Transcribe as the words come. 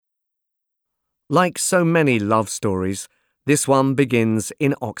Like so many love stories, this one begins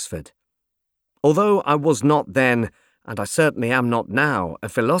in Oxford. Although I was not then, and I certainly am not now, a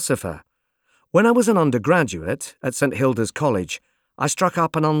philosopher, when I was an undergraduate at St Hilda's College, I struck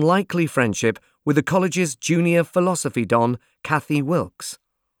up an unlikely friendship with the college's junior philosophy don, Cathy Wilkes.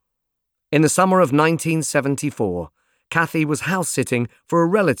 In the summer of 1974, Cathy was house-sitting for a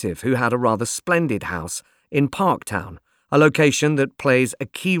relative who had a rather splendid house in Parktown, a location that plays a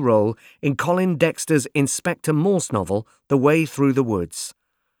key role in Colin Dexter's Inspector Morse novel, The Way Through the Woods.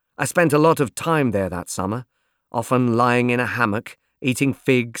 I spent a lot of time there that summer, often lying in a hammock, eating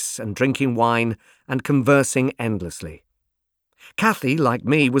figs and drinking wine and conversing endlessly. Cathy, like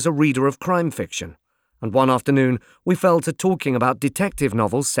me, was a reader of crime fiction, and one afternoon we fell to talking about detective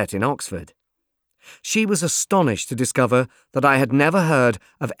novels set in Oxford. She was astonished to discover that I had never heard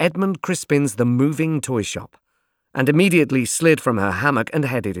of Edmund Crispin's The Moving Toy Shop, and immediately slid from her hammock and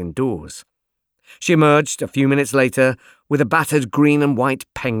headed indoors. She emerged a few minutes later with a battered green and white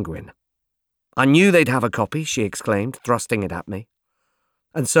penguin. "I knew they'd have a copy," she exclaimed, thrusting it at me.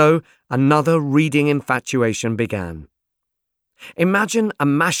 And so another reading infatuation began. Imagine a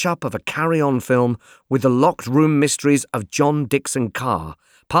mashup of a carry-on film with the locked room mysteries of John Dickson Carr,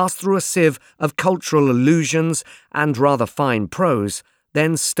 passed through a sieve of cultural allusions and rather fine prose,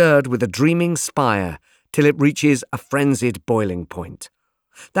 then stirred with a dreaming spire till it reaches a frenzied boiling point.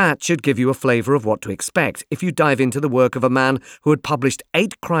 That should give you a flavour of what to expect if you dive into the work of a man who had published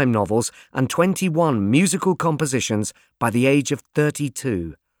 8 crime novels and 21 musical compositions by the age of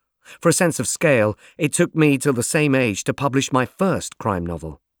 32. For a sense of scale, it took me till the same age to publish my first crime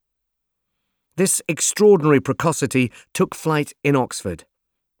novel. This extraordinary precocity took flight in Oxford.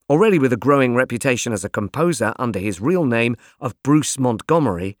 Already with a growing reputation as a composer under his real name of Bruce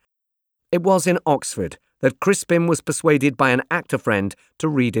Montgomery, it was in Oxford that Crispin was persuaded by an actor friend to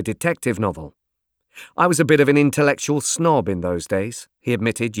read a detective novel. "I was a bit of an intellectual snob in those days," he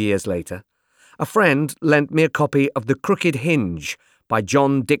admitted years later. "A friend lent me a copy of The Crooked Hinge by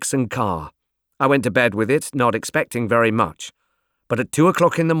John Dickson Carr. I went to bed with it, not expecting very much. But at 2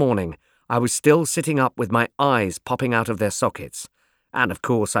 o'clock in the morning, I was still sitting up with my eyes popping out of their sockets. And of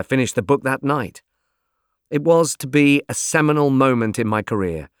course, I finished the book that night. It was to be a seminal moment in my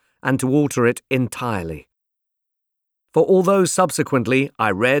career, and to alter it entirely. For although subsequently I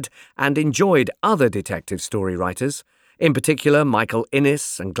read and enjoyed other detective story writers, in particular Michael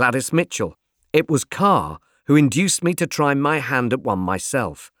Innes and Gladys Mitchell, it was Carr who induced me to try my hand at one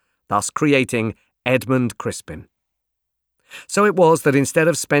myself, thus creating Edmund Crispin. So it was that instead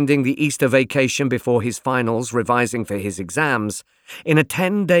of spending the Easter vacation before his finals revising for his exams, in a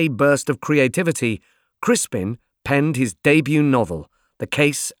 10-day burst of creativity, Crispin penned his debut novel, The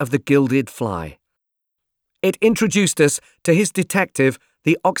Case of the Gilded Fly. It introduced us to his detective,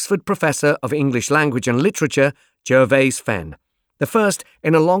 the Oxford Professor of English Language and Literature, Gervase Fen, the first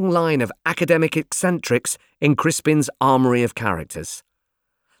in a long line of academic eccentrics in Crispin's armoury of characters.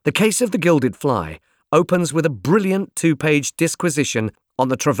 The Case of the Gilded Fly opens with a brilliant 2-page disquisition on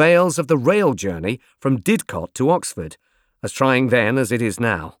the travails of the rail journey from Didcot to Oxford, as trying then as it is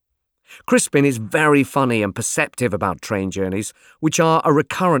now. Crispin is very funny and perceptive about train journeys, which are a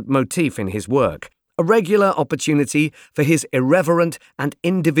recurrent motif in his work, a regular opportunity for his irreverent and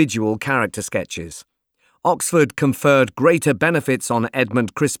individual character sketches. Oxford conferred greater benefits on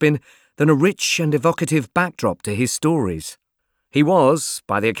Edmund Crispin than a rich and evocative backdrop to his stories. He was,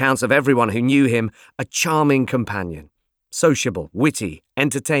 by the accounts of everyone who knew him, a charming companion, sociable, witty,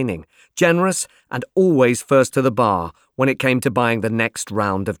 entertaining, generous, and always first to the bar when it came to buying the next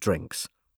round of drinks.